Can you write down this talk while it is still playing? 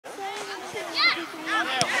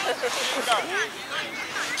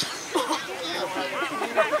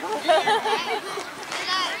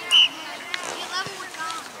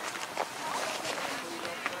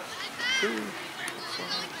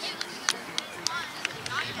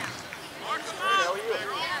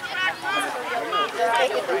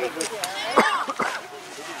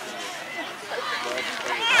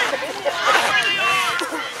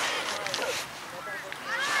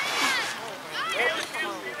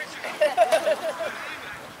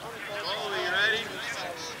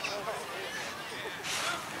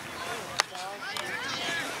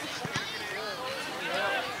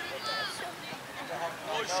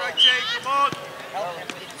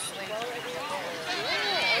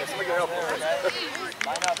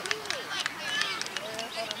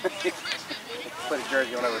Put a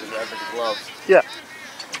jersey on over the gloves. Yeah.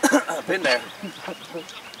 I've been there.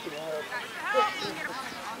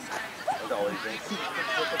 That's all these things.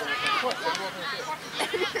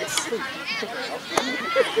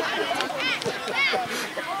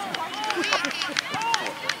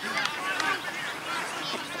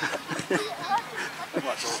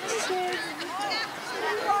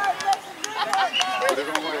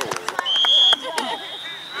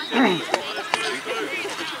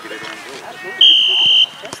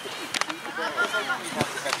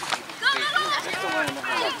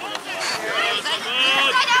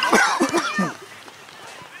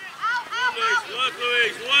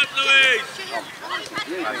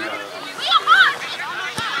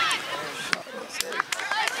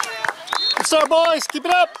 Good start, boys. Keep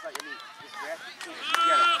it up.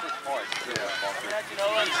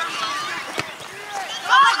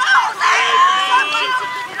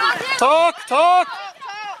 Talk, talk.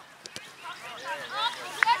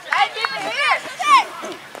 Hey, give it here.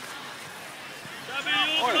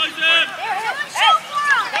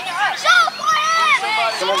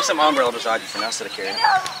 Someone with some umbrella beside you for now instead of carrying. Is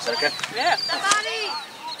that okay? Yeah.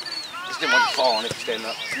 Just didn't want you to fall on it if you're standing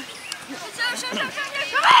up.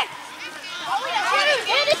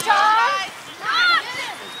 Get it, Tom.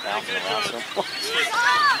 Bouncing around some.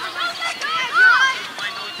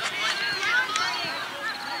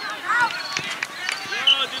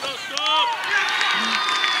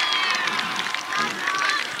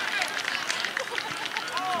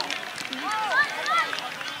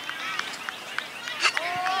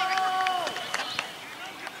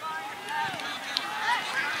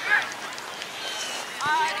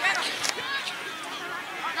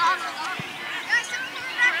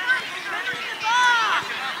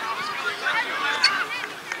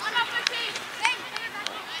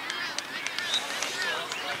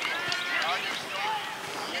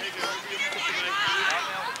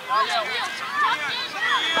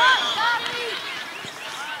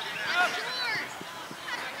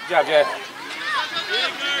 Good job, Jed.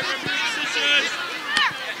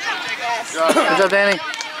 Good job, Danny.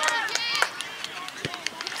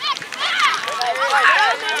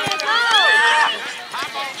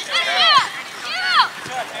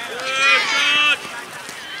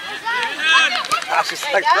 Gosh, she's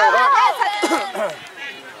like throw it up.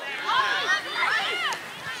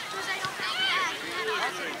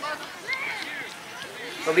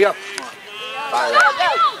 So Leo. Fire that.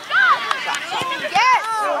 Yes.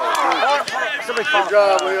 Somebody good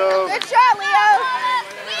job, Leo. Good shot, Leo.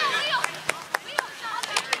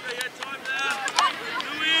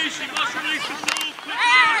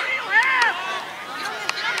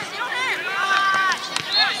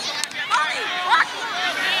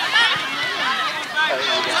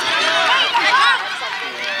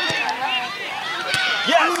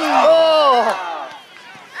 Yes! Oh!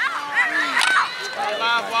 Stay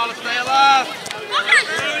alive, Wallace, stay alive!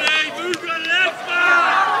 Move your legs,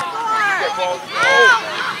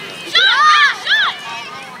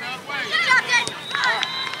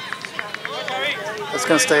 That's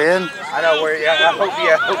gonna stay in. I know where, yeah, I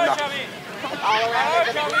hope not. All around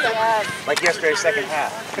it, but Like yesterday's second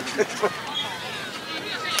half.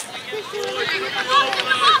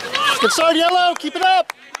 Good start, Yellow. Keep it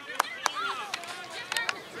up.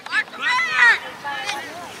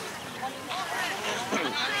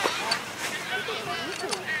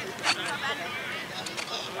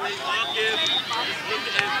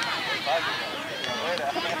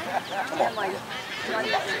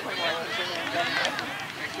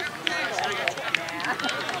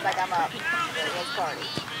 like I'm up. Let's party.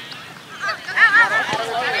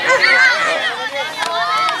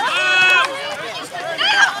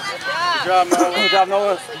 Good job, Noah. Good job,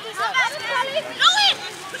 Noah.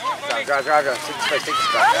 Drive. Take the space, take the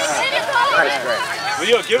space. That is great.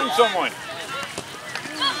 Leo, give him someone.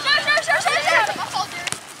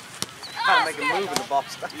 Trying to make a move in the ball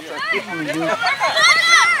stuff.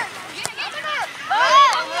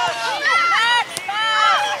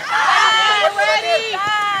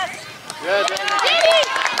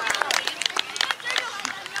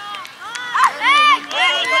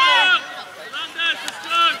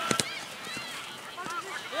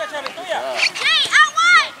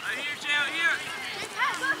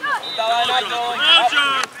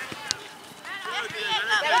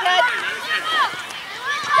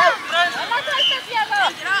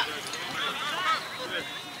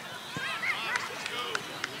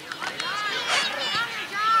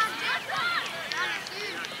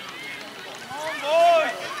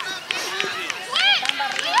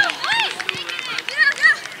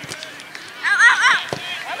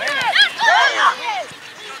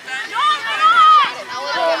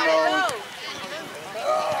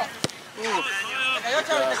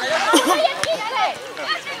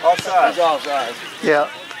 Paul's eyes. Yeah.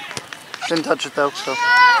 Didn't touch it though, so. Go,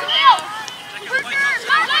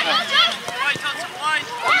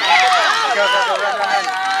 go, go, go, go.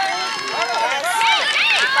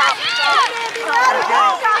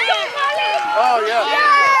 Oh, yeah.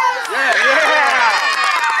 Yeah, yeah.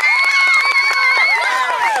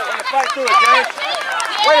 Way to fight through it, James.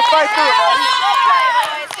 Way to fight through it, buddy.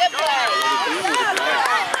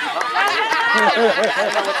 I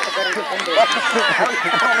don't know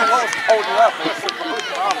what's holding up.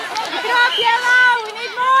 Get up, Yellow! We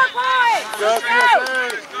need more points! Good,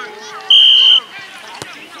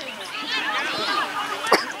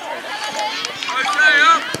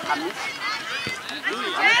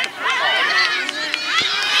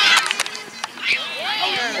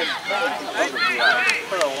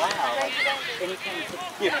 for a while.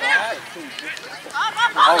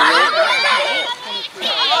 Oh, really?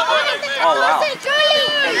 Oh, wow. Good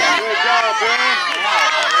job, Ben.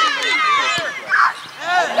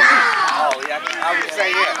 Oh, yeah, I would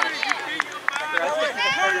say, yeah.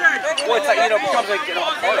 Well, it's like, you know, becomes like, you know,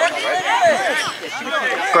 a part of it,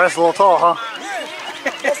 right? Grass a little tall, huh?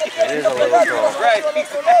 It is a little tall. Right.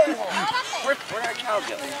 Where'd our cow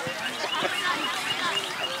go?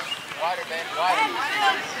 Wider, Ben, wider.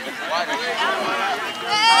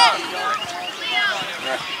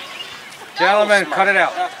 Gentlemen, cut it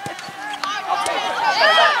out.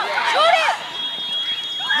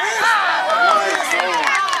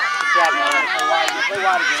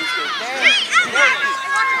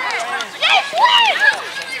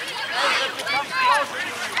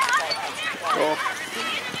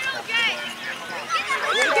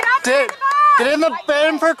 Get in the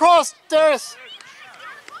bend for a cross, Darius.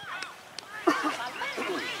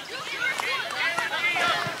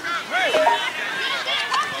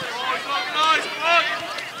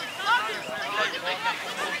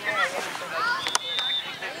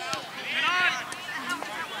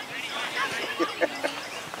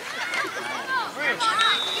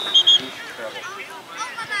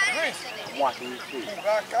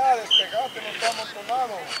 Acá, despegate, no está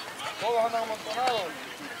amontonado. Todos andan amontonados.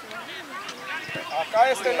 Acá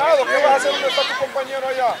a este lado, ¿qué vas a hacer? ¿Dónde está tu compañero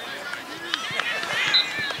allá?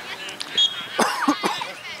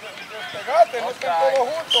 Despegate, no estén todos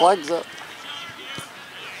juntos. Flags up.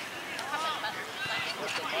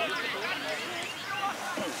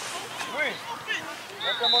 Luis,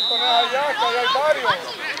 no te amontones allá, que allá hay varios.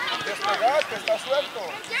 Despegate, está suelto.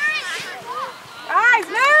 Guys,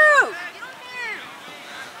 move!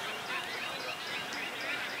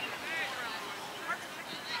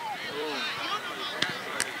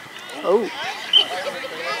 Oh.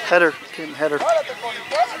 Header. Came header. Párate, Connie,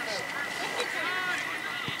 párate.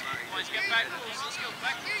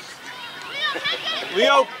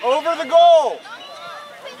 Leo, over the goal.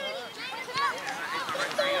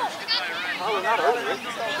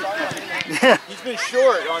 Yeah. He's been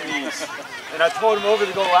short on these. And I told him over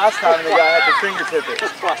the goal last time and the guy had to fingertip it.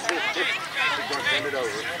 Send it over.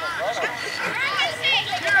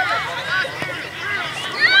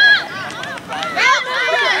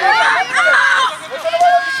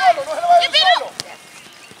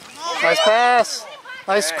 Nice pass.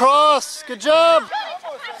 Nice cross. Good job.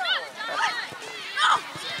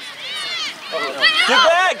 Get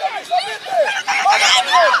back!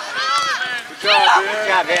 Good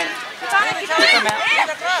job, Ben.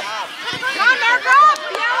 Come on, Marco!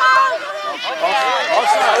 Yellow!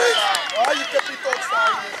 Ay, qué pito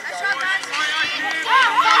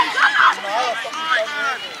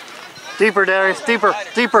Deeper, Darius. Deeper,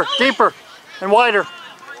 deeper, deeper. And wider.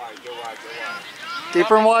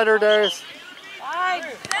 Deeper and wider, Darius. Wide,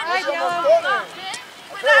 Yellow.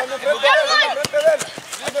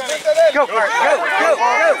 Go, Clark. Go, go,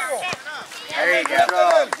 go. There you go. I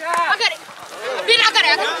got it. Ben, I got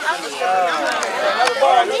it.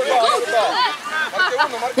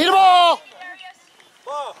 Need a ball.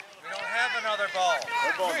 We don't have another ball.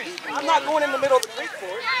 I'm not going in the middle of the creek for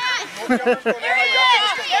it.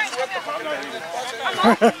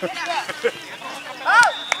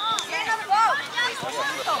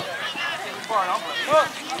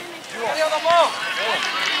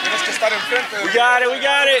 Tienes que estar enfrente. We got it, we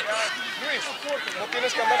got it. Luis, no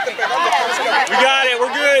tienes que andarte pegando, tienes que We got it,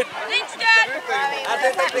 we're good. Thanks, Dad.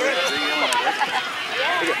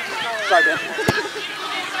 Sorry, Ben.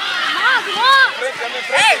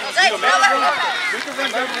 Hey, thanks, brother.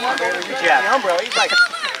 Yeah, the umbrella. He's like,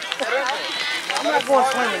 I'm not going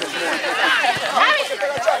swimming this morning.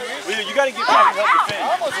 You got to get back and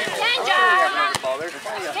help defend. Again, John.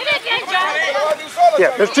 Hit it again, John.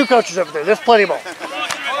 Yeah, there's two coaches over there. There's plenty of ball. Get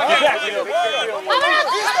back, Leo.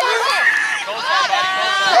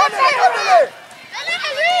 ¡Ándale!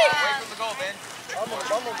 Away from the goal.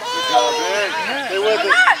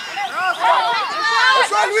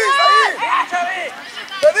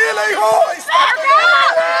 Dale, hijo. Ahí está.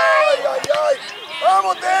 Ay, ay, ay.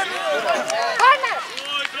 Vamos, Denny.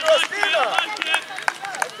 Tiro esquina.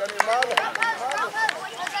 Ay, qué animado.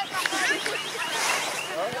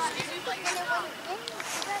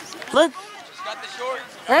 Look.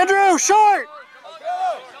 Andrew, short.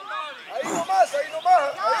 Ahí nomás, ahí,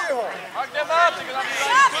 hijo.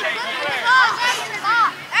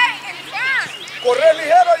 Correr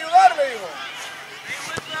ligero, ayudarme, hijo.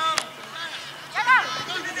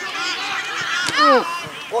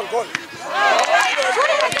 Gol, gol.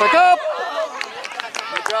 Back up.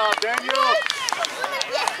 Good job, Daniel.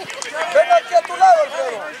 Ven aquí a tu lado,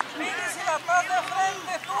 Alfredo.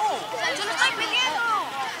 Yo lo estoy pidiendo.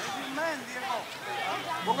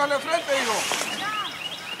 Póngale frente, hijo.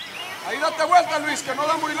 Ahí date vuelta, Luis, que no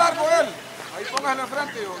da muy largo él. Ahí póngale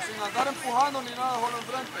enfrente, hijo, sin andar empujando ni nada, solo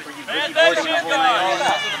enfrente.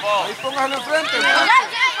 Ahí póngale enfrente.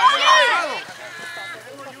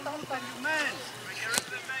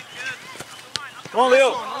 Come on,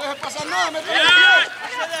 Leo. No dejes pasar nada, métele el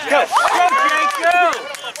Go. Go, Jake, go.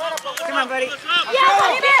 Come on, buddy.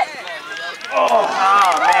 Oh,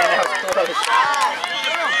 man, that was close.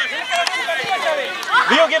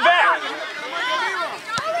 Leo, get back.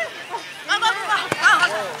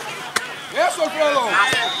 Eso, Alfredo.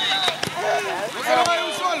 No se le vaya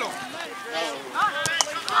un solo.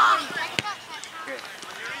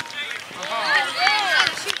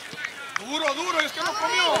 Duro, duro, es que no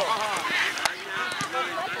comió.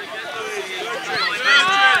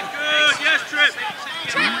 Good, yes, Trip.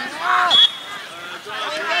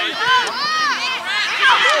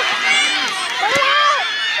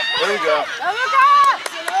 There you go.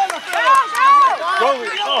 Go,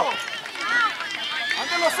 Leo. Oh.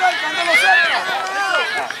 Ándalo cerca, ándalo cerca.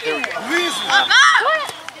 Luis.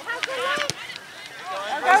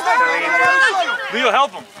 Leo,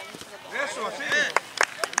 help him. Eso, así.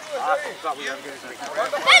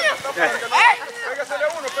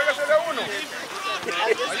 Pégasele a uno.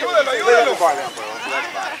 Ayúdelo.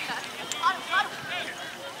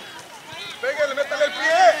 Pégale, métale el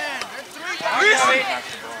pie. Luis.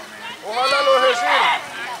 Ojalá lo deje ir.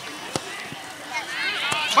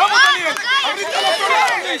 Vamos, Daniel. Abrite al otro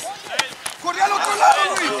lado, Luis. Corre al otro lado,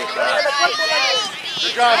 Luis.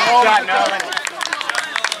 Good job, Nolan.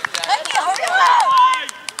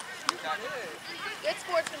 Good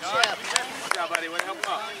sportsmanship. Good job, buddy. Way to help him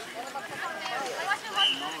up.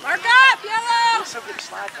 Mark up, yellow. So good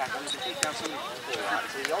slide back. I'm going to take down some of the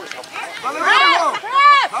He always helps me. Dale, Alfredo.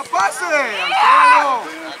 ¡La pase!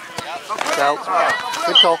 Alfredo. Out.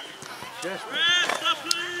 Good call.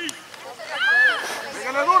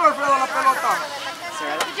 Pégale duro, Alfredo, a la pelota.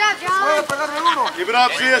 Good job, John. Puede pegarle duro. Keep it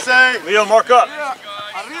up, CSA. Leo, mark up. Mira,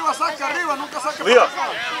 arriba, saque arriba, nunca saque Leo. para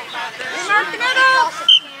acá. Mark the middle.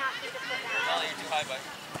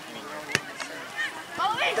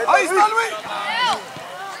 Ahí está, Luis.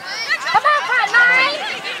 Come on, Pat, nine.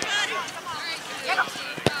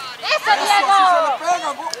 Eso, Diego. Pega,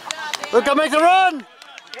 Look, I make the run.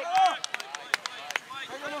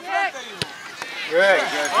 Good.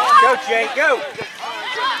 Go, Jake, go.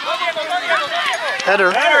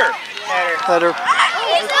 Header. Better. Header.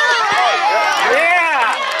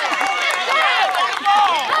 Yeah.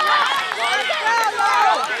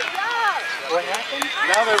 What happened?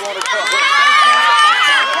 Now they want to come.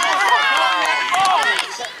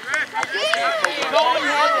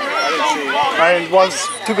 I was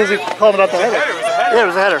too busy calling about the header. Yeah, it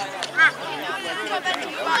was a header.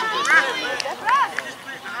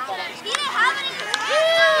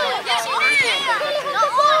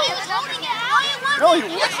 No, he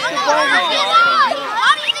wasn't.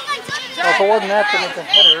 Well, if it wasn't that, then it's a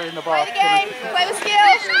header in the box. Play with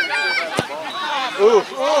skill. Ooh.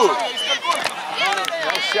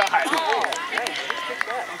 Nice shot.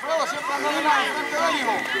 Alfredo, siempre anda bien enfrente del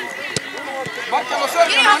hijo. Márcalo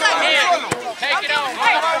cerca, no le vaya un solo. Take it on. No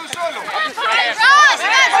le vaya un solo.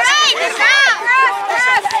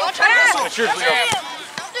 That's yours, Leo.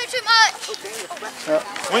 Don't do too much.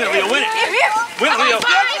 Win it, Leo, win it. Win it, Leo.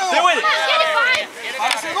 Stay with it.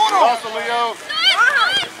 Parece duro. Leo.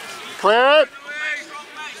 Clear it.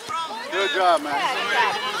 Good job, man.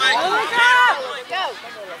 Go.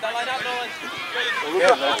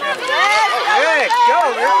 Hey, go,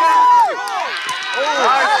 Leo.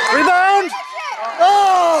 Rebound.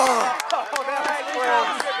 Oh!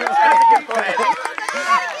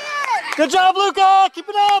 Good job, Luca. Keep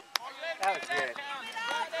it up. That was good.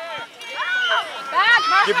 Back,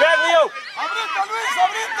 Mark. Get back, Leo. Abrite, Luis,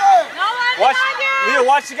 abrite. No one Watch, behind you. Leo,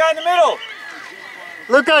 watch the guy in the middle.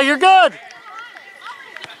 Luca, you're good.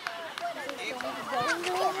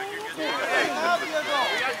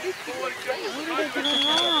 Good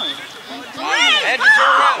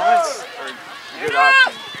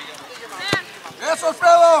option. Eso,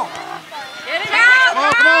 Alfredo. Get it out! Come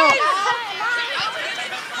on, come on.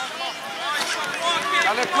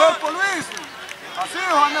 Dale cuerpo, Luis. Así,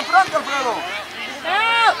 anda enfrente, Alfredo.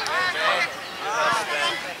 Out!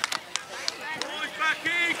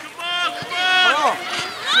 Alfredo,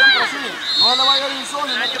 siempre así. No le vaya a ir un solo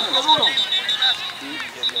y no te tire duro.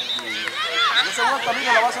 No se vuelta,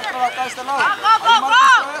 mira, la vas a entrar acá a este lado. Ahí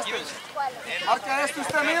marca usted este. Marca este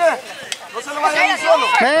usted, mire. No se le vaya a ir un solo.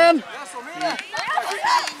 Man. Eso, mire.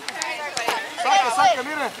 Saque, saque,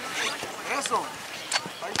 mire. Eso.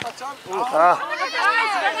 Ahí está Chavi. Ah.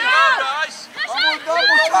 Vamos,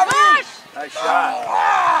 vamos, Chavi. Nice shot.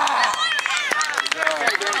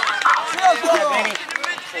 Sí, Alfredo.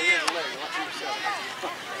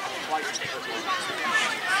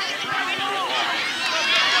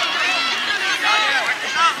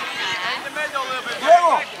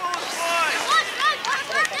 Diego.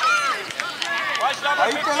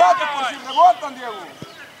 Ahí quedate por si rebotan, Diego.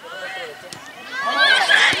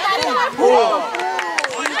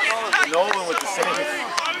 Nolan with the save.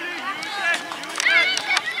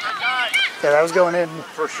 Yeah, that was going in.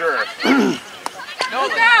 For sure.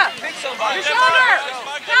 Luca! Shoulder!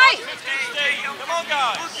 Tight! Come on,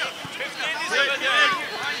 guys.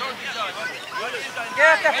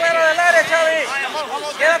 Quédate afuera del área, Xavi.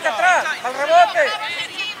 Quédate atrás, al rebote.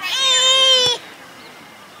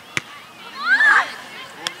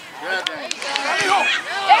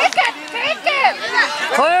 Take it! Take it!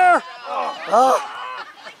 Clear. Oh.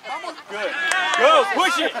 Good. Go,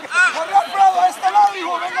 push it. Corre, Alfredo, a este lado,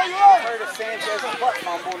 hijo. Venga a ayudar.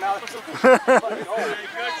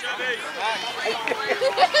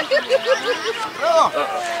 Alfredo.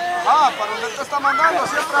 Para donde te está mandando.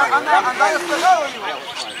 Siempre anda despegado, hijo.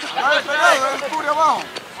 Anda despegado, él cubre abajo.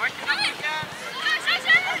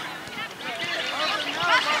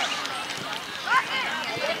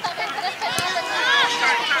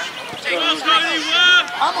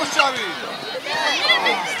 Vamos, Xavi.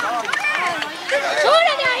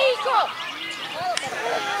 ¡Súbele, hijo!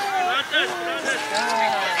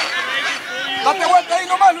 Date vuelta ahí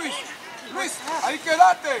nomás, Luis. Luis, ahí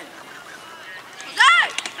quédate.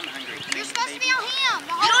 You're supposed to be on him.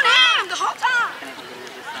 You on him the whole time.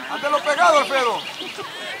 Ándelo pegado, Alfredo.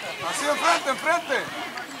 Así enfrente, enfrente.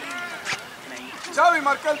 Xavi,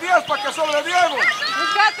 marca el 10 para que sobre Diego.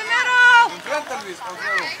 Who's got the middle? Enfrente, Luis,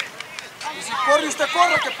 Alfredo. Y si corre, usted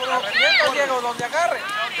corre, que por eso. Diego, donde agarre.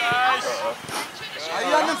 Ahí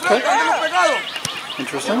anda enfrente, ándelo pegado.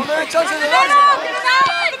 Interesting. No le den chance de darse.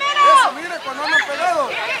 Eso, mire, cuando andan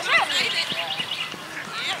pegados.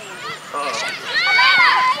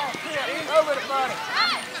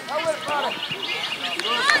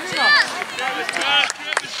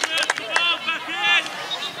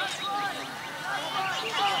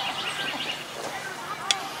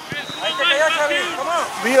 Ahí te cayó, Xavi. Come on.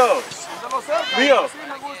 Leo,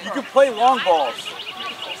 you can play long balls.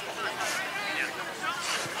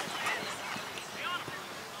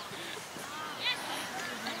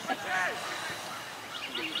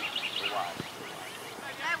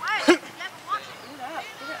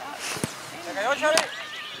 ¿Te cayó, Xavi?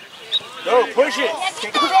 Go, push it.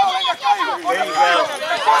 There you go.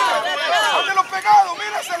 Ándelo pegado,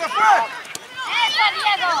 mire, se le fue. ¡Eso,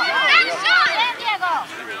 Diego! ¡Bien, Diego!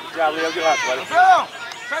 Ya, Leo, good luck, buddy. Alfredo,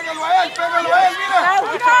 pégalo a él, mire.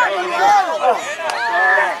 Pégalo a él.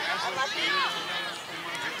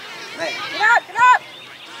 Get up, get up!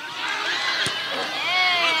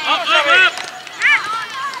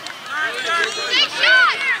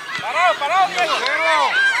 Parado, Diego.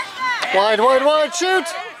 Wide, wide, wide. Shoot.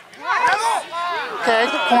 Okay,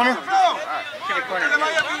 corner. Que le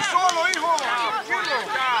vaya bien solo, hijo.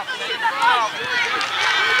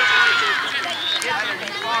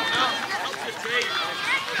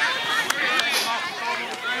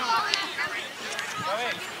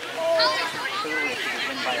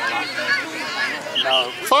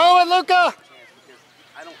 Follow it, Luca.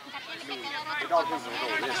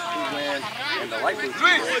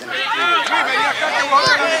 Luis, vení acá que vos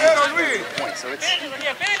eres el lidero, Luis.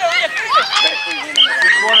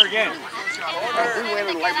 Good corner again.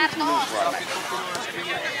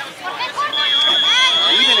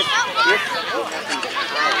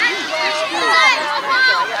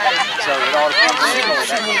 So it all depends on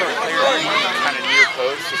kind of near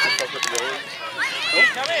post just to fuck with the goalie.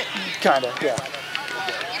 Kinda, yeah.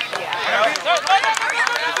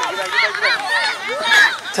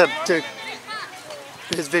 To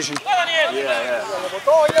his vision. Yeah. Ahí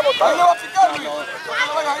le va a picar, Luis. No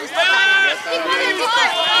le vayas a distancia.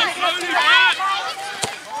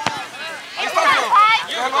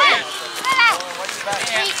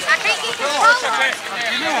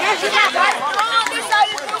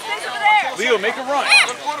 Leo, make a run.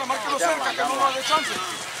 Corre, márquelo cerca, que no nos dé chance.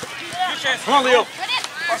 Come on, Leo.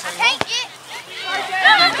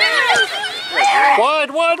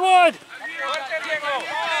 Wide, wide, wide.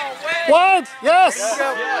 Wide, yes.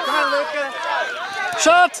 Come on, Luca.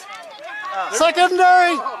 Shot.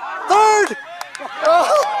 Secondary. Third. Oh.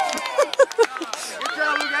 Good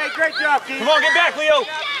job, Luca. Hey, great job, Keith. Come on, get back, Leo.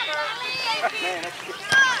 Okay.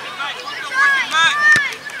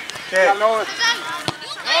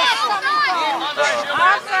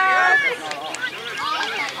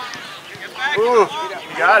 Ooh, you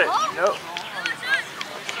got it. Nope.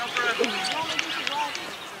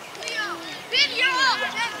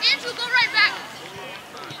 Andrew, go right back.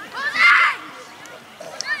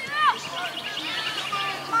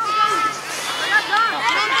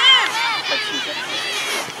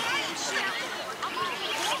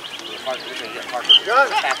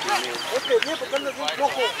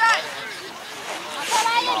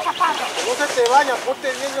 No se te vaya,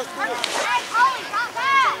 ponte bien los tuyos.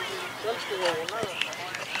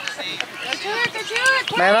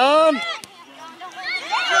 Man on.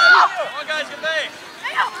 Come on, guys, get there.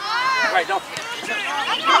 Right, don't.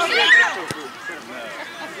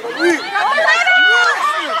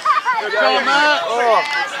 Good job, Matt. Oh.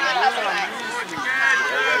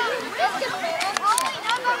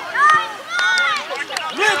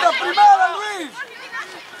 ¡Luis, la primera, Luis!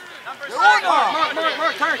 ¡De una!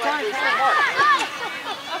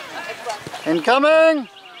 Incoming.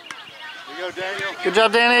 Here you go, Daniel. Good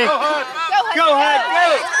job, Danny. Go, Hud, go.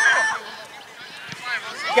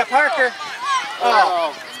 You got Parker.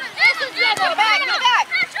 Oh. Go back, go back.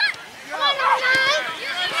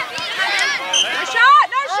 No shot,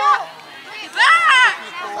 no shot. Back.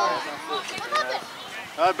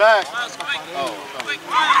 Back. Oh.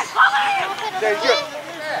 There you go.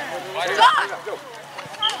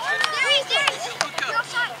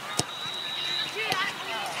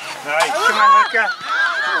 Nice. Come on, Luca.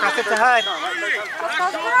 Pass it to Hud.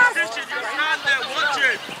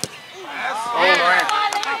 Oh, Lauren.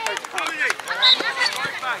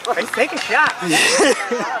 Let's take a shot.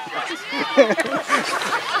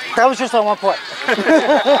 That was just on one play.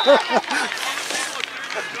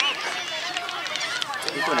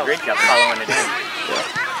 He's doing a great job following it in.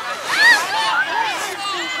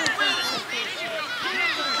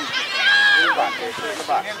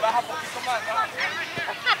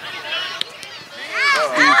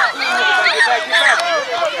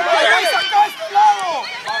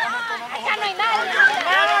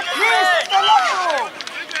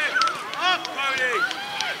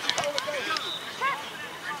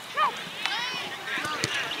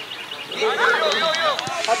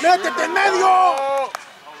 ¡Métete en medio!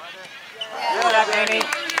 Good job, Danny.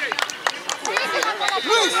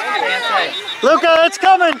 Luca, it's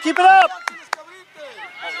coming. Keep it up.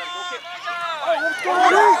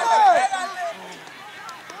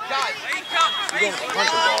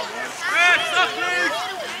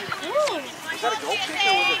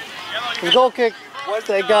 The goal kick.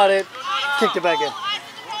 They got it. Kicked it back in.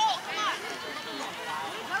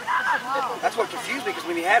 That's what confused me because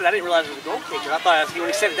when he had it, I didn't realize it was a goal kick. I thought when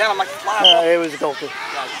he set it down, I'm like, fly. It was a goal kick.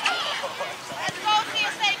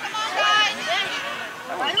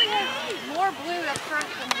 Why do we have more blue up front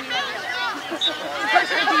than we have?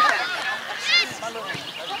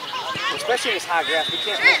 Especially in this high grass, we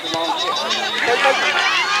can't make the long kick.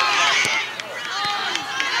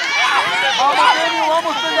 Vamos, Daniel,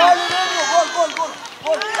 vamos, pegale, Daniel. Gol, gol, gol.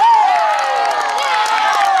 Gol.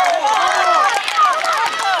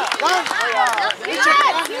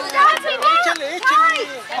 Échale, échale.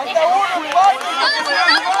 Falta uno, mi madre.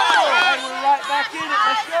 We're right back in it.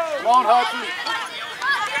 Let's go. Come on, Hudson.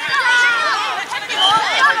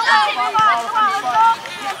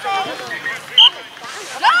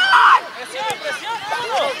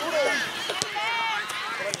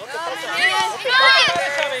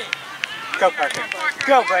 Go, Parker.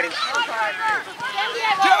 Go, buddy. Get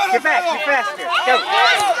back. Get faster. Go.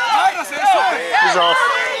 Agárrase eso. He's off.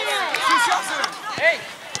 Sí se hace. Hey,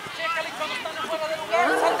 chécale cuando están fuera de lugar.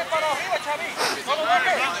 Salte para arriba, Chavi. Solo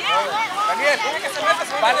vete. Daniel, tiene que se mete.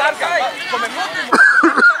 Va larga. Como el último.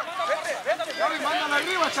 Vete. Chavi, mándala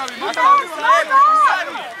arriba, Chavi. Mándala arriba.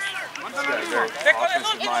 Mándala arriba.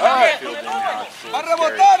 Va a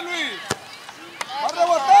rebotar, Luis. Va a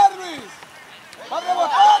rebotar, Luis. Va a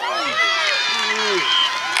rebotar, Luis.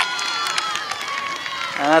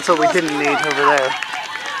 And that's what we didn't need over there.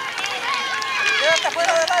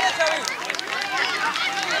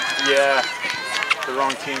 Yeah, the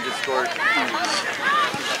wrong team just scored. Guys,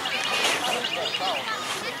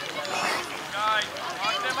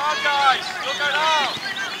 lock them out, guys. Look out now.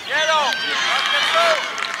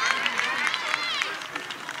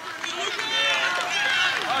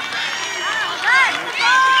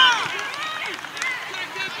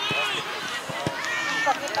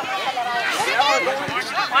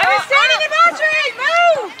 I'm standing in Audrey!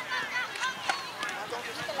 Move!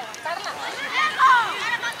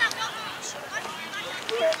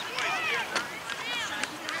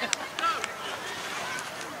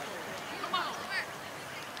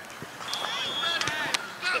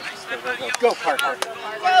 Go, Parker.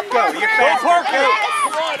 Go, you're fast.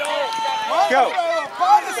 Go. Go.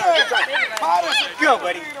 Go,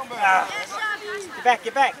 buddy. Get back,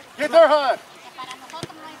 get back. Get there, Hunt.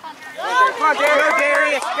 Come on, Darius. Go,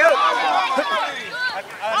 Darius. Go.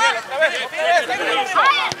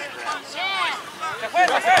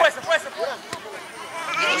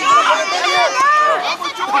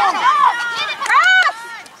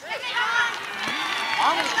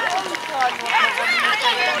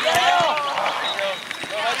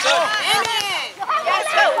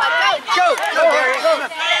 Go, Darius.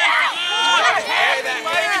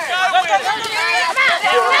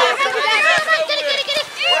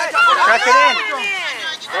 Track it in.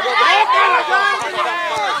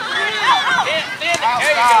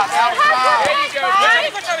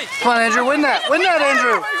 Come on, Andrew, win that. Win that,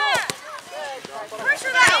 Andrew.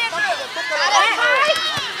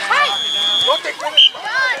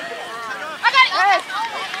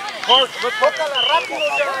 Tócala rápido,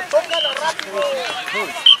 ya. Tócala rápido.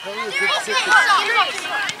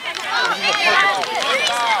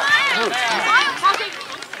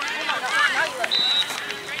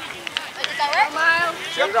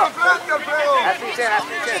 Siempre enfrente,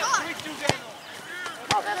 Alfredo.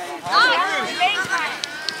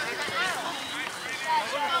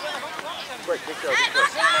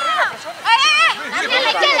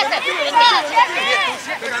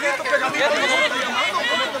 Pegadito, pegadito.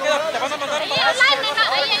 Te van a mandar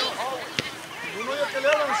uno ya que le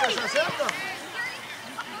hablan se acerca.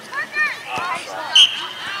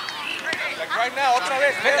 Like right now, otra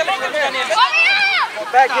vez. Vete, Daniel.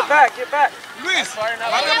 Get back. Luis, va a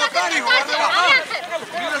rebotar, hijo, va a rebotar.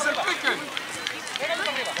 Miras el pique.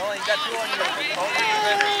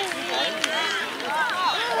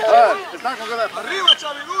 Arriba,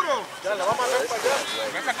 Chavi, duro. Ya, le vamos a dar para allá.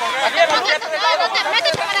 Vete a correr.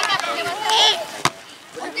 Métete para acá porque vas a...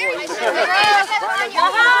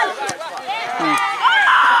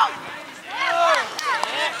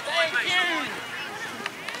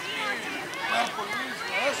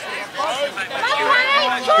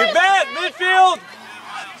 Get back, midfield.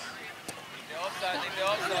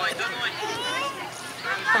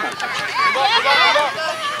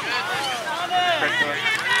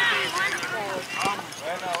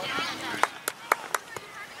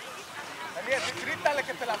 Grítale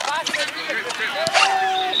que te la pase.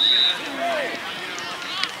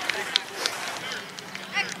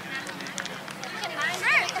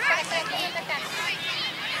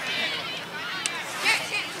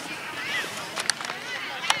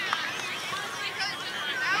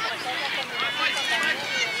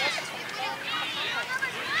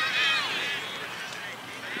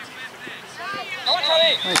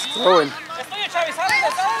 Nice throwing.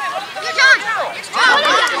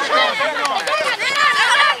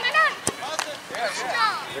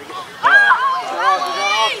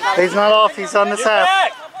 He's not off, he's on this half.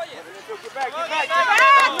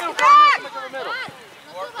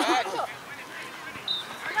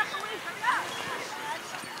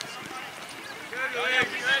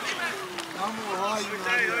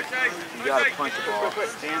 You gotta punch the ball.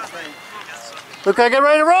 Luca, get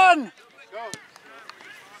ready to run!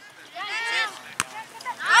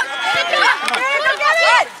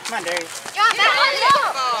 Come on, Darius.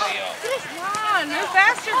 Come on, move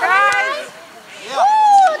faster, guys.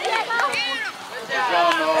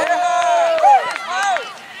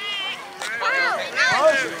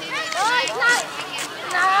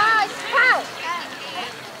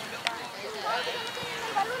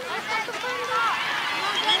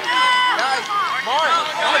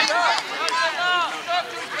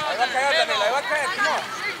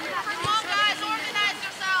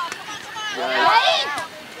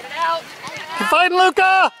 Keep fighting,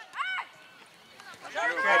 Luca!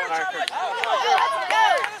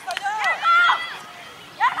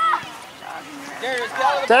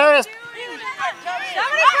 Darius!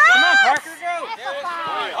 Come on, Parker, go!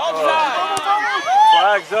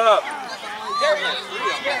 Flags up! Darius,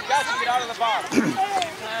 got to get out of the box. Shouldn't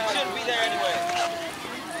be there anyway.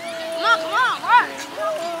 Come on, run.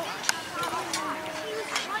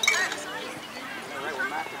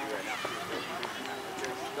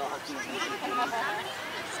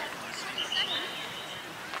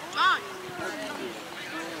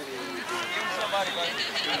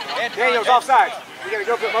 Daniel's offside. You gotta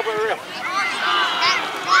go put him up on the rim.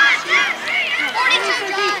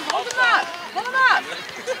 Hold him up! Hold him up!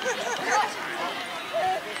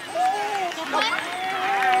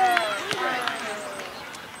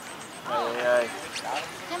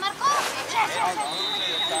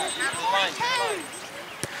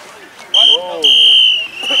 Whoa.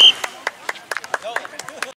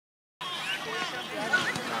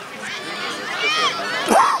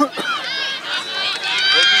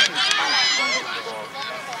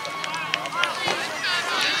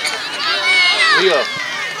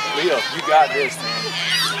 Leo, you got this, man.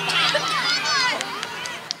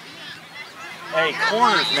 Hey,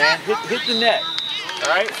 corners, man. Hit the net. All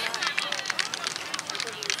right?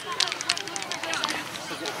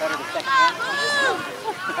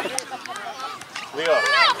 Leo.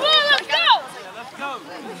 Let's go! Let's go.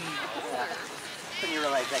 When you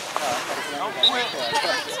realize that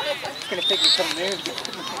it's going to take you some moves.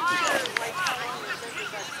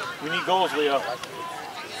 We need goals, Leo.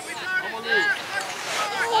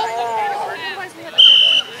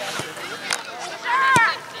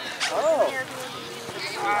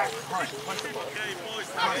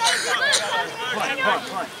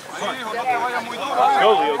 Go,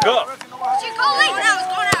 Leo, go. Coley, that was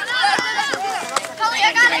going out. Coley, I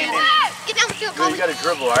got it. Get down the field, You gotta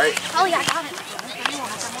dribble, all right? Coley, I got it.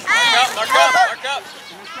 Mark up.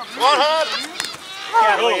 Go on, Hub.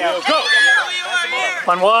 Go, Leo, go.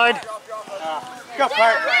 One wide. Go,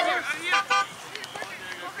 Park.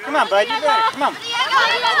 Come on, bud. You got it. Come on.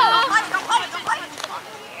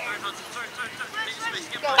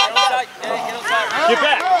 Get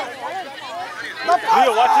back.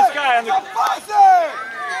 Leo, watch this guy on the...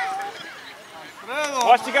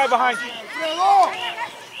 Watch the guy behind you.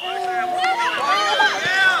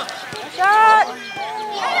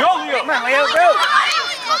 Go, Leo. Come on, Leo. Go.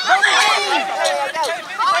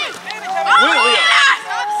 Win it, Leo.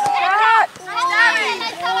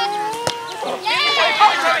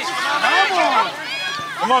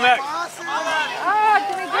 Come on, Max. All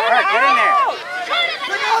right, get in there.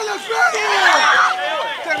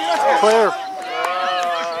 Clear.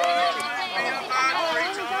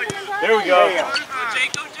 There we go. Go,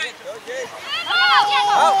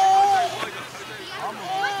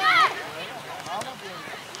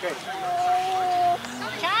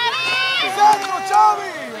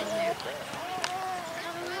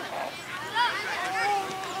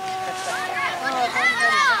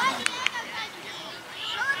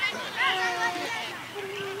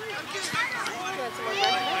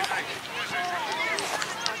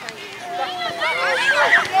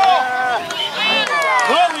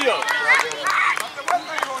 Leo.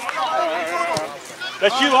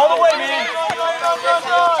 That's you all the way, man.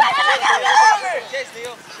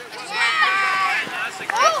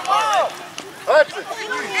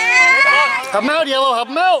 Help him out, Yellow. Help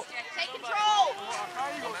him out. Take control.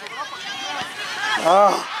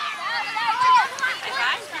 Oh.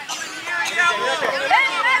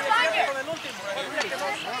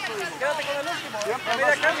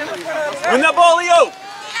 Win that ball, Leo.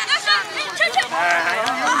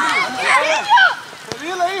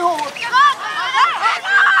 Dile, hijo.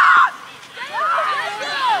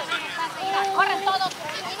 Corren todos.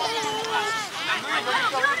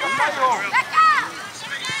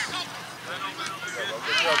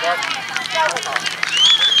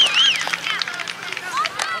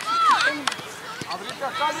 Abrite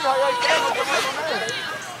acá, hija, ahí hay crema que me poner.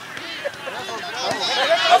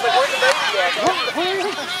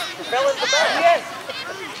 Fell in the back.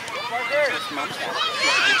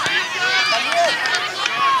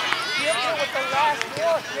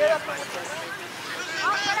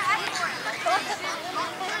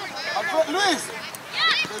 Luis,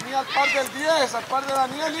 tenía al par del 10, al par de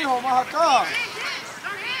Daniel, hijo, más acá.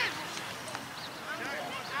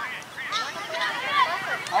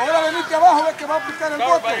 Ahora venite abajo, ve que va a picar el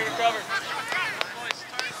bote.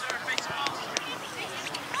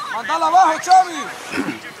 Mandala abajo, Chavi.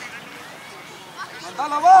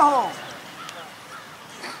 Mandala abajo.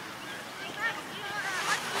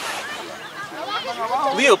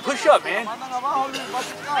 Leo, push up, man. Mandan abajo, Luis, va a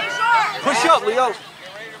picar. Push up, Leo.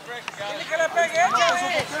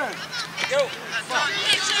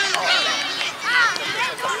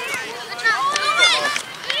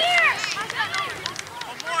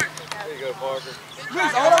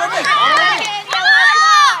 Luis, ahora vení.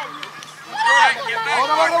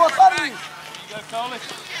 Ahora va a rebotar, Luis.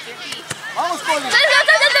 Vamos, Coli.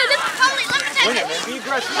 Win it, man. Be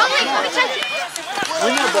aggressive. Come on.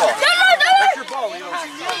 Win that ball. That's your ball, Leo.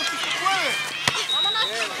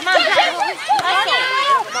 Come on,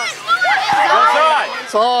 Outside.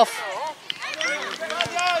 It's off.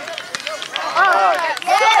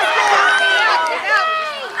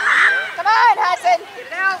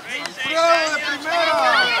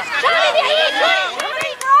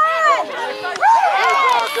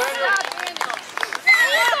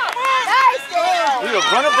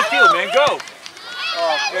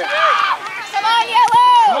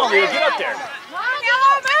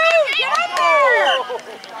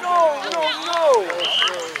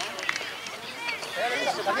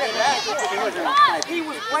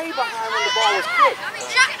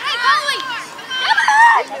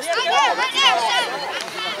 He's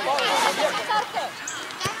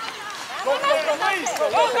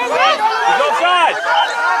offside!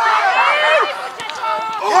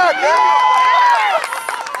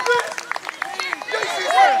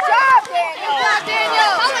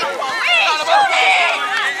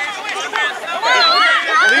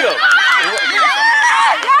 Leo.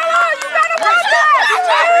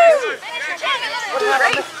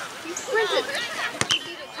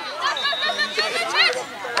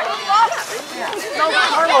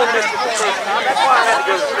 Carlo missed it the first time. That's why I had to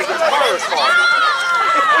go to the Carlo's fault.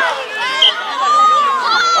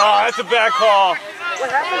 Oh, that's a bad call. What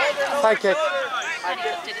happened? High kick.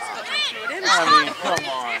 I mean, come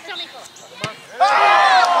on.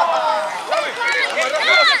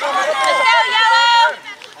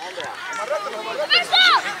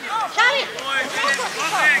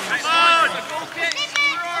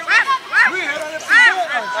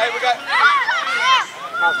 Hey, we got.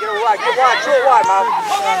 Miles, get it wide, show it wide, Miles.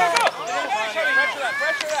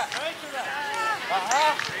 Pressure that.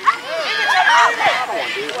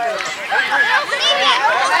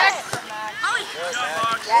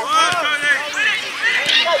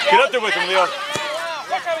 Get up there with him, Leo.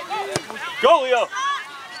 Go, Leo.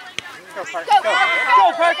 Go, Parker, go.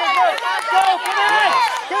 Go, Parker, go. Go, come on.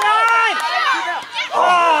 Come on. Oh.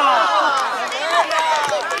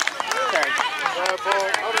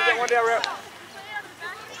 Get one down, Rep.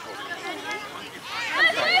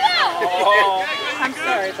 Oh, I'm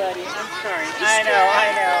sorry, buddy. I'm sorry. I know.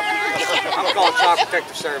 I'm calling Child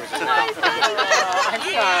Protective Services now. I'm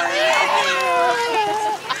sorry.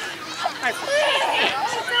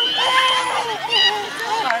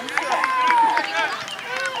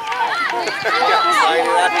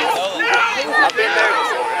 I've been there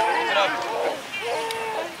before.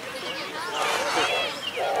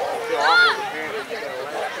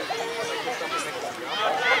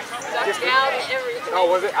 Oh,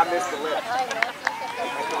 was it? I missed the lip.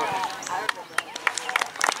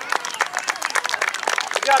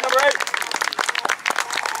 You got number 8.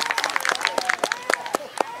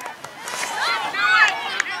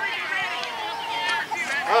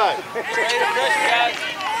 All right.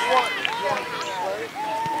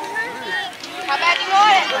 How bad do you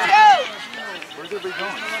want it? Let's go. Where's everybody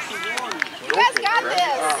going? You guys got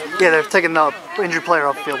this. Yeah, they're taking the injured player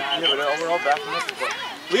off the field. Yeah, but we're all back from this one.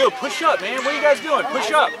 Leo, push up, man. What are you guys doing?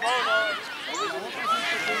 Push up.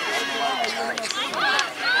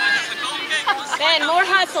 Ben, more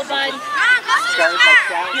hustle, bud.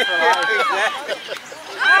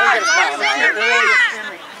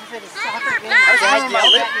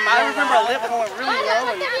 I remember a lip going really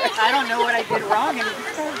low. And I don't know what I did wrong, and he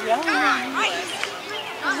just started yelling at me.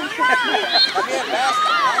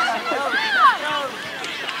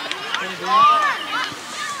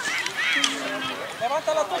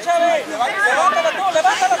 Levántala tú, Chávez. Levántala tú,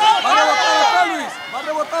 levántala tú. Va a rebotar acá, Luis. Va a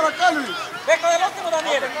rebotar acá, Luis. Ve con el último,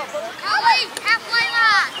 Daniel. Halfway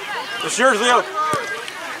line. It's yours, Leo.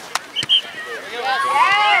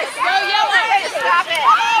 Yes, go yellow. Stop it.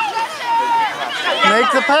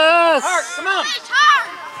 Make the pass. Come on.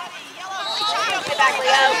 Get back,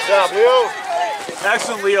 Leo. Good job, Leo.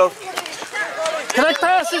 Excellent, Leo. Connect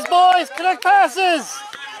passes, boys. Connect passes.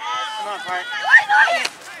 Come on, Park.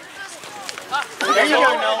 There you go,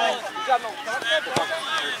 Nolan.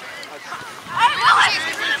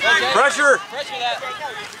 Pressure. Pressure that.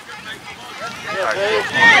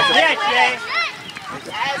 Yeah, Jay.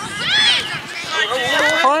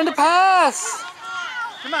 Find a pass.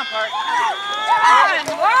 Come on, Park.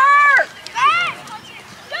 Work.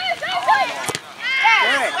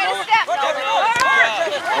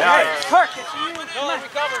 Nice. Park, it's you. No,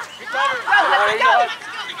 recover.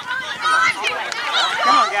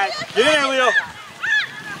 Come on, guys. Get in there, Leo.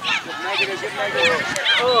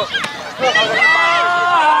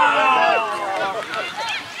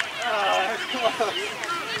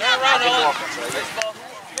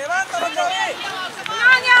 Levántalo, Chávez. Come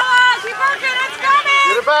on, yellow. Keep working. It's coming.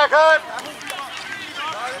 Get it back, Hud.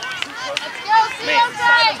 Let's go, COJ.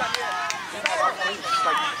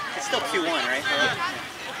 It's still Q1, right?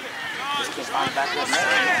 Just keep on back with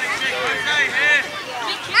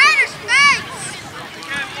Outer space.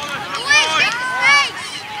 Luis, get the space.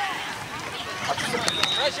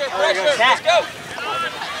 Pressure. Let's go.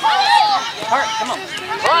 Park, come on.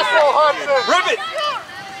 Hustle, Hudson. Rip it.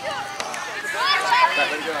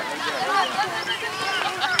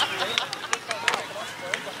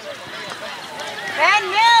 And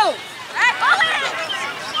you.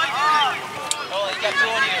 Oh, you got 2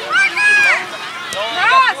 on you.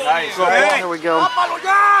 Nice. There we go. Good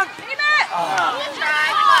try.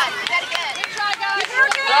 Come on. Do that again. Good try, guys.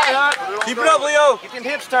 Keep working. Keep it up, Leo. Get them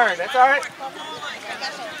hips turned. That's all right. Keep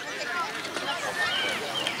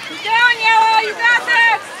down, Yellow. You got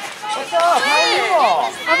this. What's up? How are you all?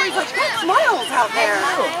 Everybody's like, got smiles out there.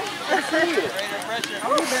 Good to see you. I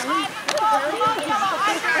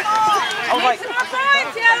was like,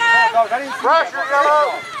 Points, Yellow. Pressure,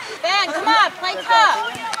 Yellow. Ben, come on, play tough.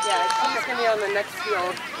 Yeah, she's going to be on the next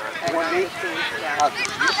field. At 19. Yeah.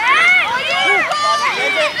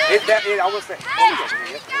 I was saying.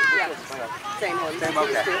 Same one. Same,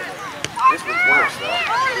 okay. This one's worse, though.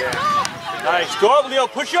 Yeah. Nice. Go up, Leo.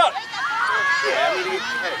 Push up. Yeah, I mean,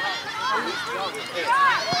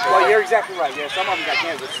 well, you're exactly right. Yeah, some of them got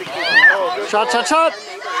hands with 16. Shot, shot, shot!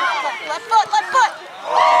 Left foot, left foot.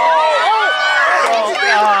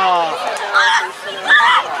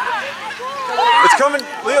 It's coming.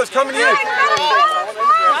 Leo's coming in. Knock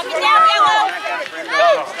it down, Yellow.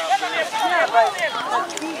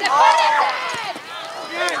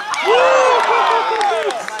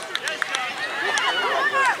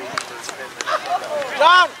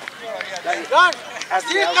 Jan,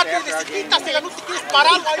 acércate, desquítasela, no te quedes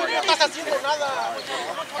parado ahí, no estás haciendo nada.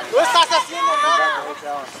 No estás haciendo nada.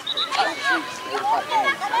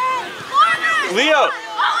 Leo.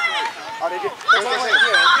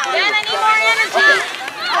 Ben, I need more energy.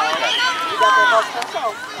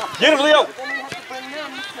 Get him, Leo.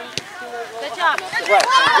 Good job.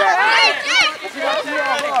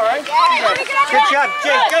 Good job,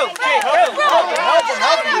 Jay. Go, Jay. Go. Help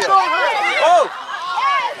him. Oh.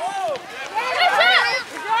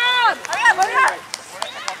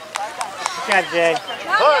 Good job, Jay.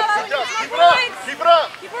 Keep it up.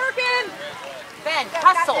 Keep working. Ben,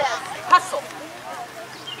 hustle, hustle.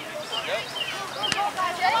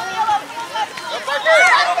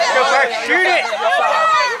 Go back. Shoot it.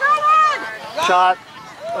 Shot.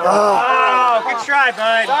 Oh, good try,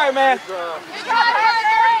 bud. Sorry, man.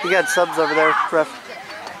 You got subs over there, ref.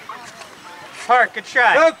 Park, good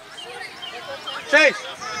try. Go. Chase.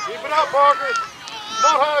 Keep it up, Parker.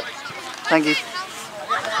 Not hard. Thank you.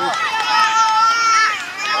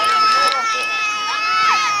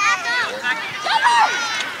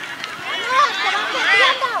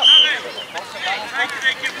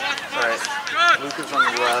 Alright, Luca's on the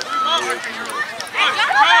left and Leo's on the right.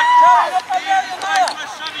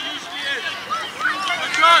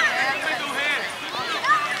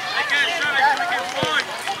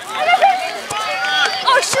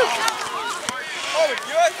 Oh, shoot.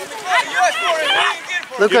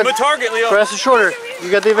 Luca, Give him a target, Leo. grass is shorter.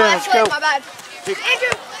 You got the advantage. Go. My bad.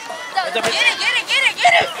 Andrew. Get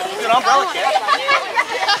it. Good umbrella catch.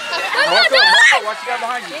 Marco, watch the guy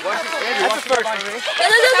behind you. Watch it. Andrew, watch the guy behind you.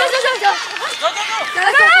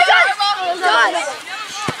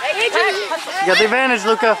 You got the advantage,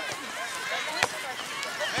 Luca.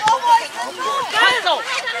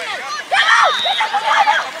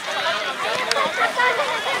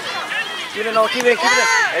 Keep it, Noah. Keep it in.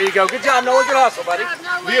 There you go. Good job, Noah. Good hustle, buddy.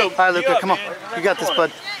 Leo. All right, Luca, come on. You got this,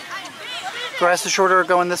 bud. Grass is shorter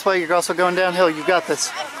going this way. You're also going downhill. You got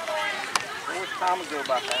this.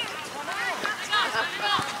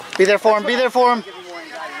 Be there for him. Be there for him.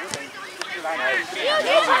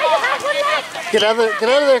 Get out of there. Get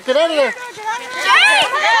out of there. Get out of there.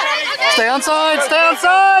 Stay on sides. Stay on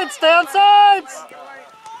sides. Stay on sides.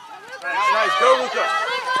 Nice. Go, Luca.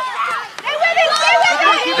 Stay with me. Stay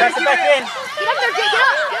with me. Back in. Get up there, Jay. Get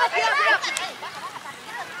up.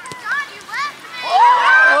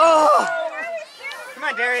 Oh. Come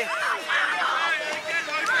on, Darius.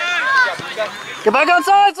 Get back on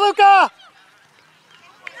sides, Luca.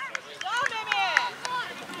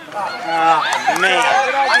 Oh, man.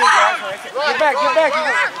 Get back.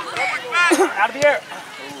 Out of the air.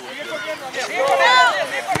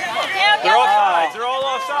 They're offsides. They're all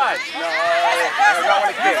offsides. No, they're not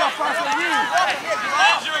going to kick.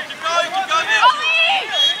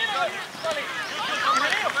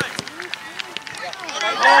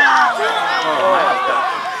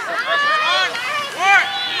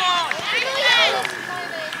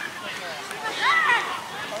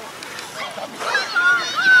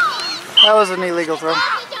 That was an illegal throw.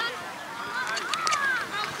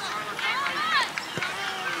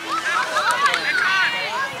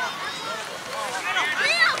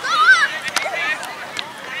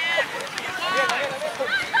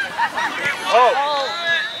 Oh.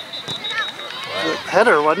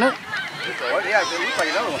 Header, wasn't it? Yeah, it looks like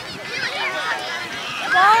another one.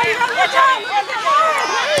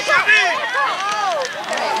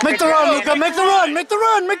 Make the run, Luca. Make the run. Make the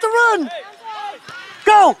run. Make the run.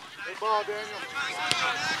 Go.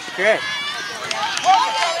 Okay.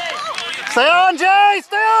 Stay on, Jay.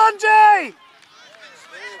 Stay on, Jay.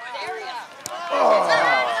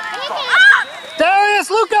 Ah!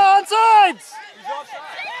 Luca, on sides!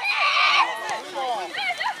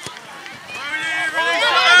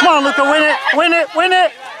 Come on, Luca, win it, win it, win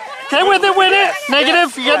it! Okay, with it, win it!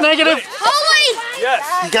 Negative, you got negative. Holy! Yes.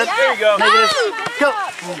 You got There you go. negative. Go!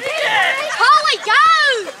 Holy, go!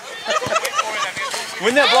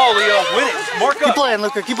 Win that ball, Leo. Win it. Mark Keep up. playing,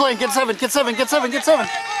 Luca, keep playing. Get 7, get 7, get 7, get 7.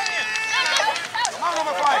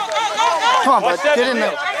 Come on, bud, Watch that, get in Leo.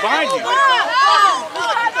 there. Behind you.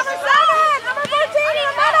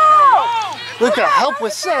 Luca, help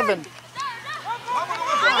with 7.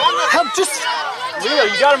 Help, just Leo,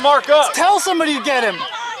 you got to mark up. tell somebody to get him.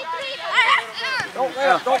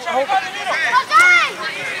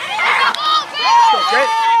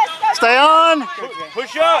 Stay on!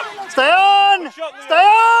 Push up. Stay on! Push up, Leo. Stay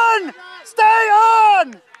on! Stay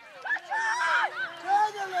on!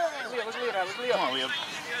 Come on,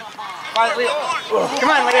 Leo. Come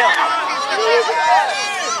on, Leo.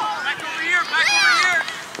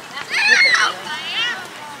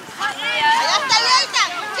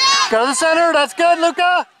 Go to the center, that's good,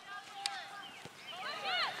 Luca.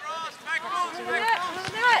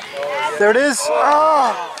 There it is.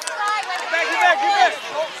 Oh. Get back.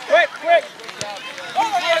 Quick.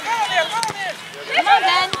 Come on,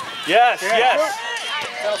 Ben. Yes.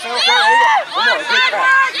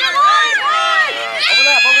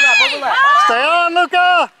 Overlap. Stay on,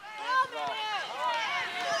 Luca.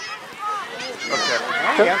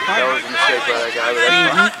 Okay. That was a mistake by that guy, but that's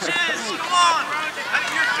fine.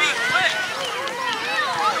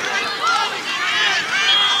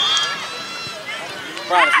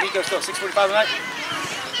 Brian, is Nico still 6:45 tonight?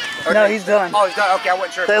 No, he's done. Oh, he's done. Okay, I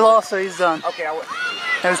wasn't sure. They lost, so he's done. Okay, I wasn't.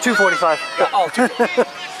 It was 2:45. Oh, that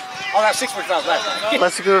was 6:45 last night.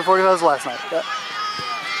 Let's go to 45 last night. Yeah.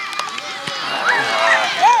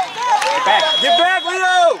 Get back,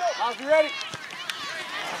 Leo. Miles, be ready.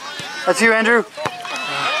 That's you, Andrew.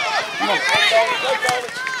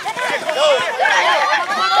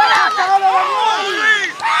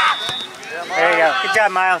 There you go. Good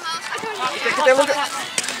job, Miles. Get there, Luca.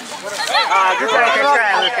 Good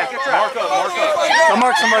try, Luca. Mark up. Go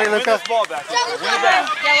mark somebody, Win Luca. this ball back. Win it back.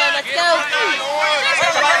 Yellow, let's go.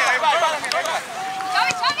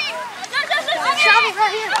 Shelby,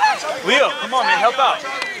 right here. Leo, come on, man. Help out.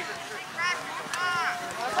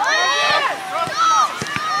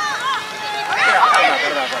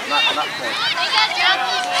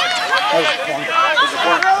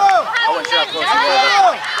 I wasn't sure how close he was.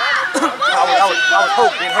 I was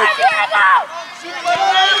hoping.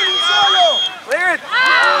 Clear it.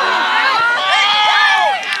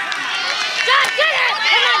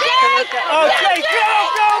 Okay, go!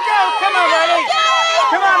 Come on, buddy.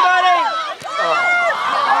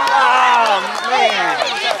 Oh, man.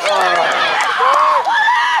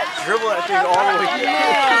 Dribble that thing all the way.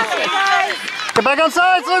 Get back on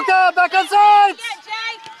sides, Luca. Back on sides.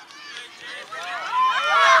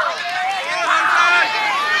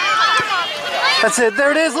 That's it.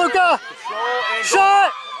 There it is, Luca.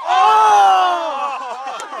 Shot.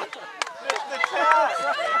 Oh!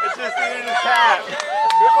 It's just in the tap.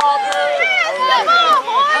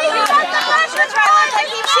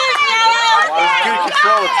 Good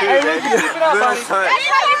control too, baby. Little touch.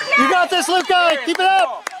 You got this, Luca. Keep it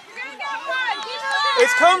up.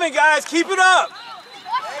 It's coming, guys. Keep it up.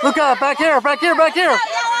 Luca, back here. Come on,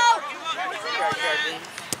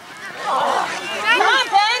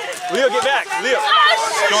 Ben. Leo, get back. Leo.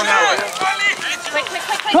 Going that way. Quick.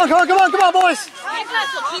 Come on, boys.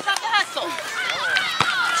 Keep up the hustle.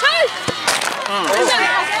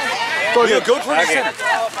 Leo, go towards the center.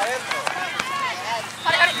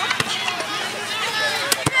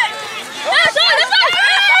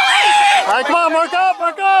 All right, come on, mark up.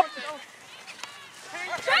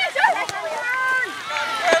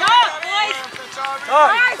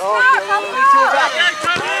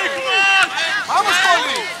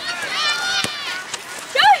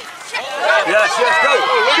 Yes, go.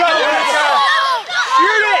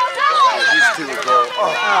 Shoot it. These two will go.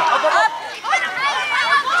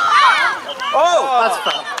 That's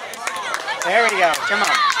foul. There we go. Come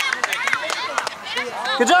on.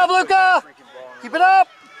 Good job, Luca. Keep it up.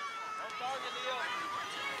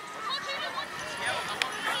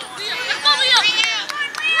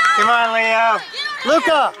 Come on, Leo.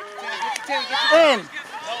 Luca. In.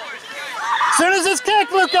 As soon as it's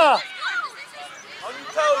kicked, Luca. On your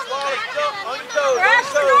toes, Wallace. Jump. On your toes. Crash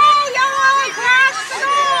the goal, Yellow. Crash the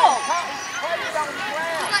goal.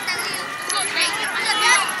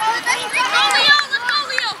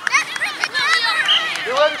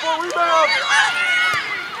 Get ready for a rebound.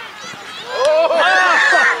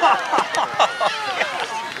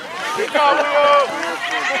 Good job, Leo.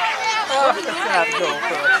 exactly.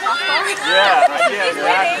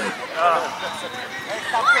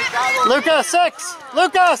 Luca, 6!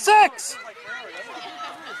 Luca, 6!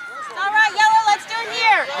 All right, Yellow, let's do it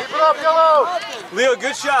here. Keep it up, Yellow! Leo,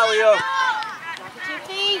 good shot, Leo. 2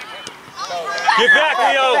 feet. Get back,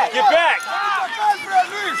 Leo. Get back.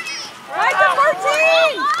 Right to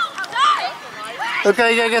 14.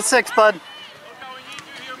 Luca, you gotta get 6, bud.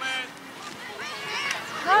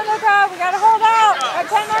 Come on, Luca, we gotta hold out. Got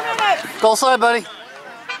 10 more minutes. Goal side, buddy.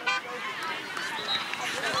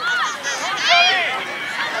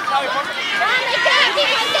 Ready, tight.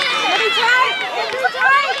 Ready, tight.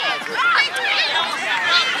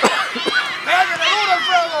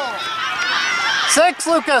 6,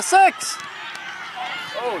 Luca, 6!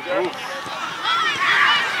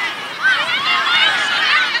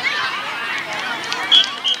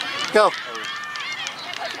 Go.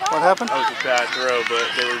 What happened? That was a bad throw, but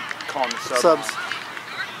they were calling the subs. Subs.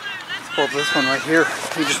 Let's pull this one right here.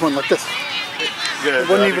 He just went like this. Good. It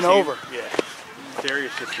wasn't even over. Yeah.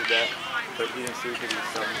 Darius just did that, but he didn't see it because he was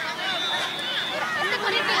subbing.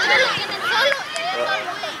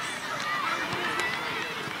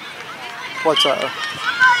 What's that?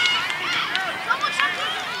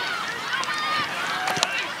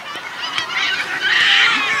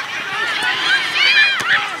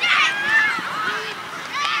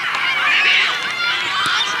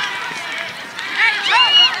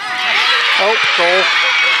 Oh, goal.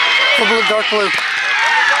 The blue, dark blue.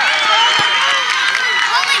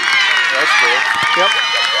 That's cool. Yep.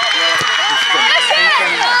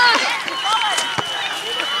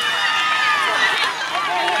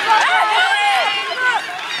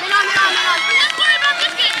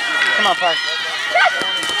 Come on, Parker.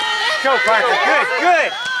 Go, Parker. Good,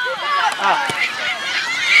 good.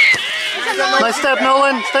 Nice step,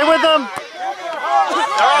 Nolan. Stay with them.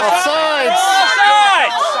 Offsides. Offside.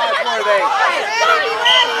 Where are they?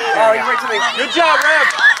 Oh, he waited till they... Good job, Rev.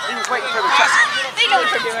 He was waiting for the touch. They know what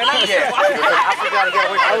they're doing. I Yeah. I forgot to get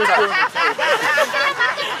away from the touch.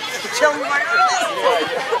 Tell me right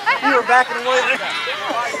now. You were backing away.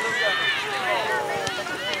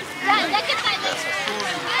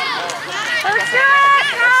 First shot,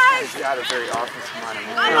 guys. He's got a very offensive mind. I'm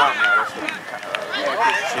looking around now. That's what I'm kind of...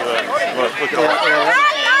 See, look at all.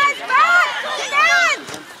 Guys, back. Get in.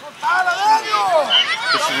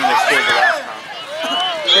 This is when they scored the last time.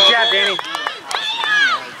 Good job, Danny.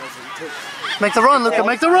 Make the run, Luca.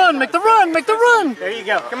 Make the run. Make the run. Make the run. There you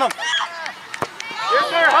go. Come on. Yes,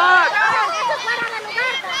 sir, hot.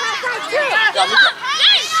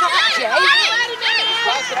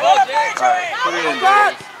 Alright, put it in,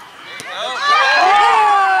 Darius.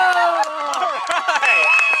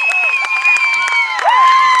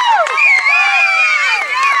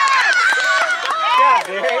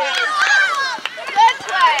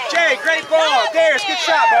 Jay, great ball. Darius, good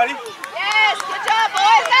shot, buddy. Yes, good job,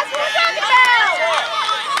 boys. That's what we're talking about.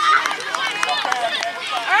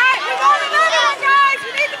 All right, move on to another one, guys.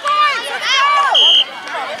 We need the points. Let's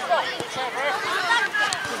go.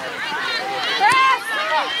 Press.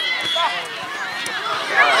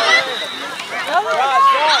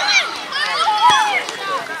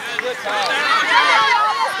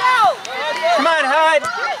 Come on, Hyde.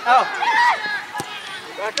 Oh.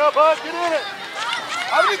 Back up, Hud. Get in it.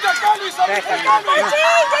 Ahorita acá, Luis, ahorita acá, Luis.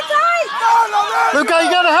 Get tight. Luca,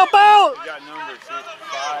 you gotta help out. You got numbers, see?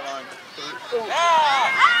 5 on 3.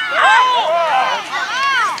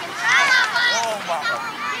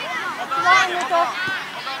 Come on, Luca.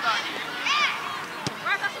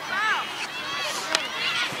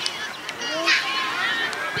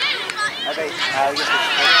 Okay, I guess it's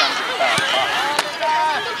first time to get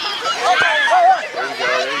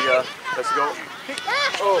There you go. Let's go.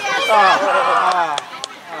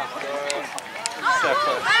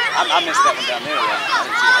 I missed that one down there. I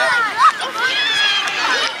didn't see it happen.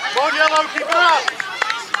 Come on, Yellow. Keep it up.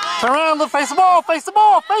 Turn around, look, face the ball, face the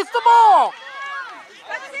ball, face the ball.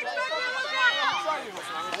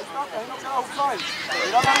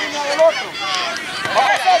 Mira la línea del otro.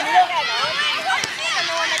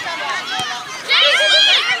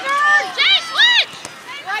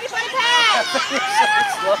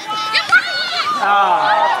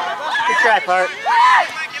 Good try, Part.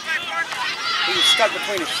 He was stuck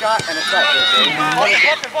between a shot and a touch there, Dave. I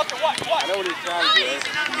know what he's trying to do.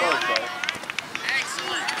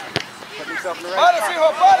 Put himself in the right Párese, spot. hijo,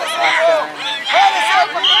 párese, hijo. Párese,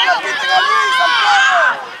 para que no quiten a Luis, al plano.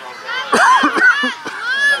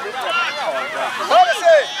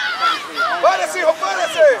 Párese. Párese, hijo,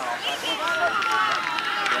 párese.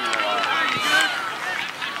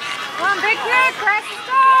 Come on, big kick. Press the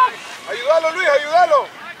stop. Ayúdalo, Luis, ayúdalo.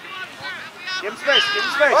 Give him space, give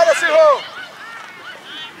him space. Párese, hijo.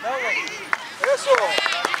 Eso.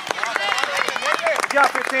 Good job,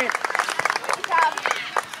 15.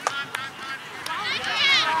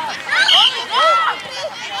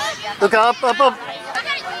 Look up, up, up.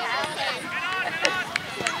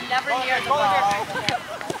 Never near the ball.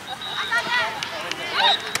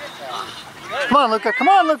 Come on, Luca. Come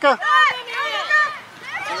on, Luca.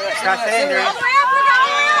 Cross it in, Darius.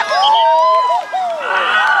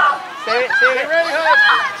 Save it, save it.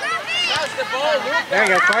 There you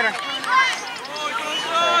go, corner.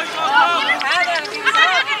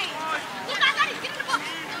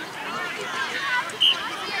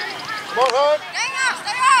 Come on, Hud.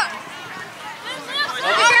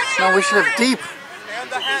 No, we should have deep.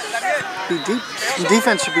 Be deep.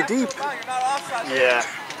 Defense should be deep. Yeah.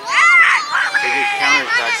 They did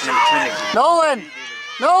counterattacks. Number 10. Nolan!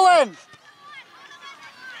 Nolan!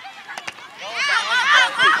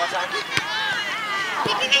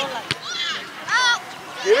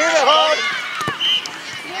 Get in it, Hud.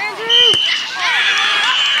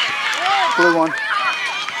 Blue one.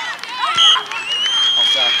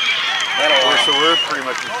 So we're pretty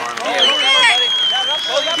much in front of them.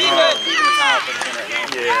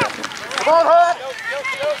 Yeah. Come on, Hud.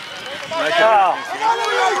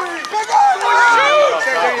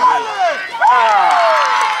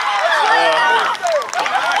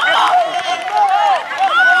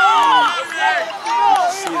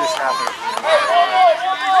 See this happen.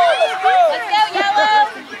 Let's go, Yellow!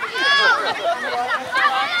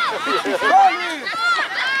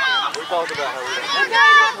 We talked about how we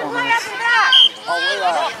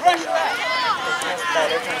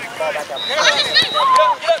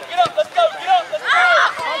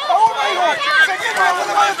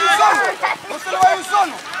no se le vaya un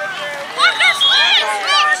solo.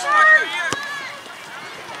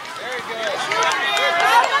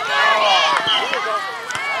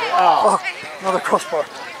 Oh, another crossbar.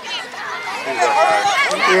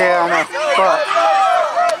 Yeah, I know. But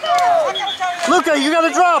Luca, you got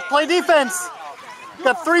to drop. Play defense.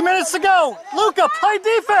 Got 3 minutes to go. Luca, play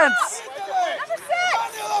defense.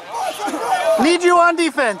 Need you on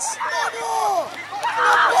defense.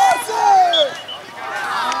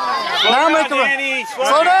 Now make the run.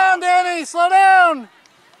 Slow down, Danny. Slow down.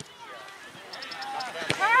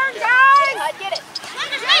 Turn, guys! I get it.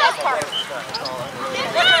 That's perfect.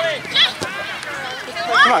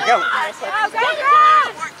 Come on, go. Go,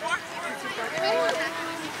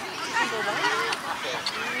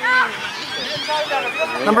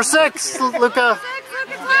 Number 6, Luca.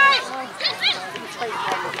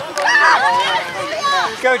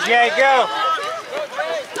 Go, Jay, go.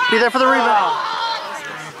 Be there for the rebound.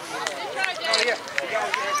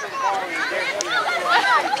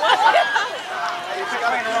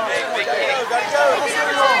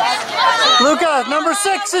 Luca, number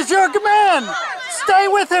 6 is your command. Stay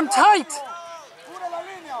with him tight.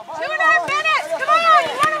 2.5 minutes. Come on,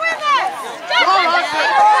 you want to win this.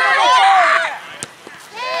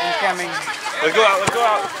 Incoming. Let's go out, let's go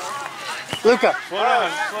out. Luca, Slow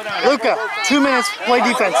down, slow down. Luca, 2 minutes, play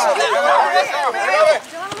defense.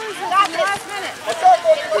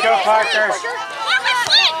 Go, Parker.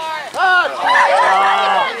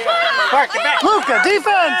 Park, get back. Luca,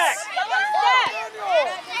 defense.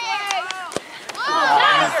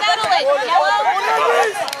 Settle it, Yellow.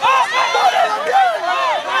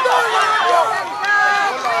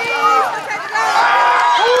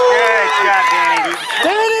 Good job, Danny.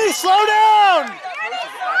 Danny, slow down.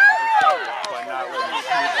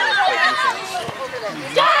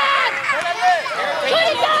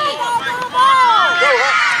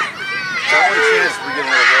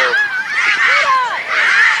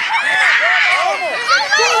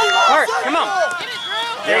 Park, come on.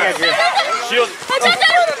 There you go, Drew. Shield.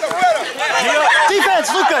 Defense,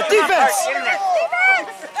 Luca, defense. Get in there.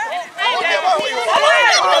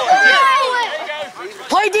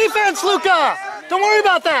 Play defense, Luca. Don't worry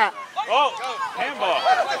about that. Oh, handball.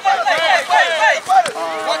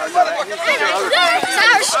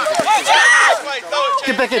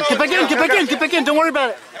 Get back in, get back in, get back in, get back in. Don't worry about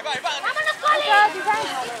it.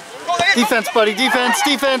 Defense, buddy, defense,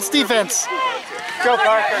 defense, defense. Go,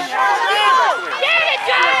 Parker.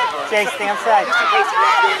 Jay, stay on side.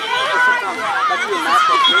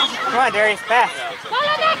 Come on, Darius, pass.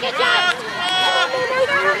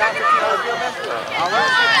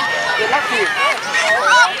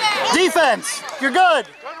 Defense, you're good.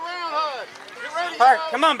 Park,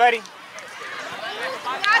 come on, buddy.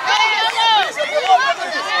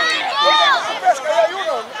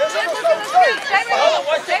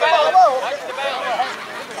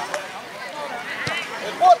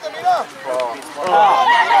 El bote, mira.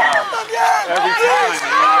 Every time.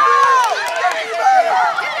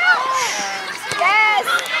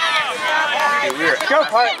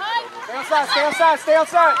 Stay outside, stay outside, stay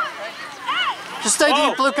outside. Just stay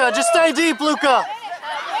deep, Luca. Just stay deep, Luca.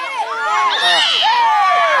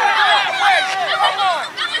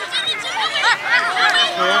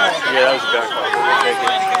 Yeah, that was a bad call. We'll take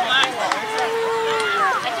it.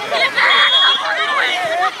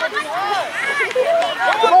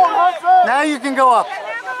 Now you can go up.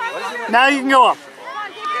 Now you can go up.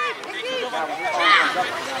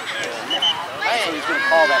 So he's going to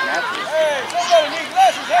call that naturally.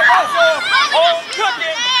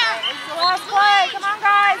 Last play. Come on,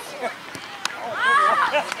 guys.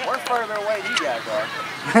 We're further away than you guys are.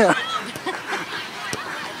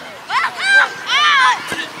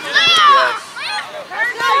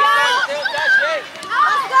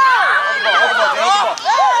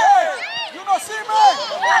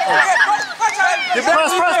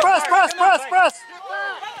 Press.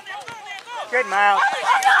 Good, Miles.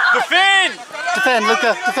 Defend! Defend,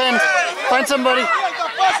 Luca. Defend. Find somebody.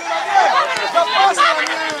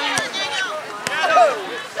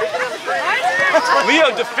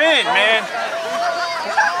 Leo, defend, man.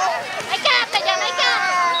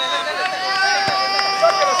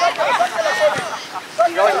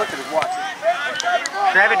 He always looked at his watch.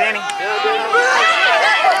 Grab it, Danny.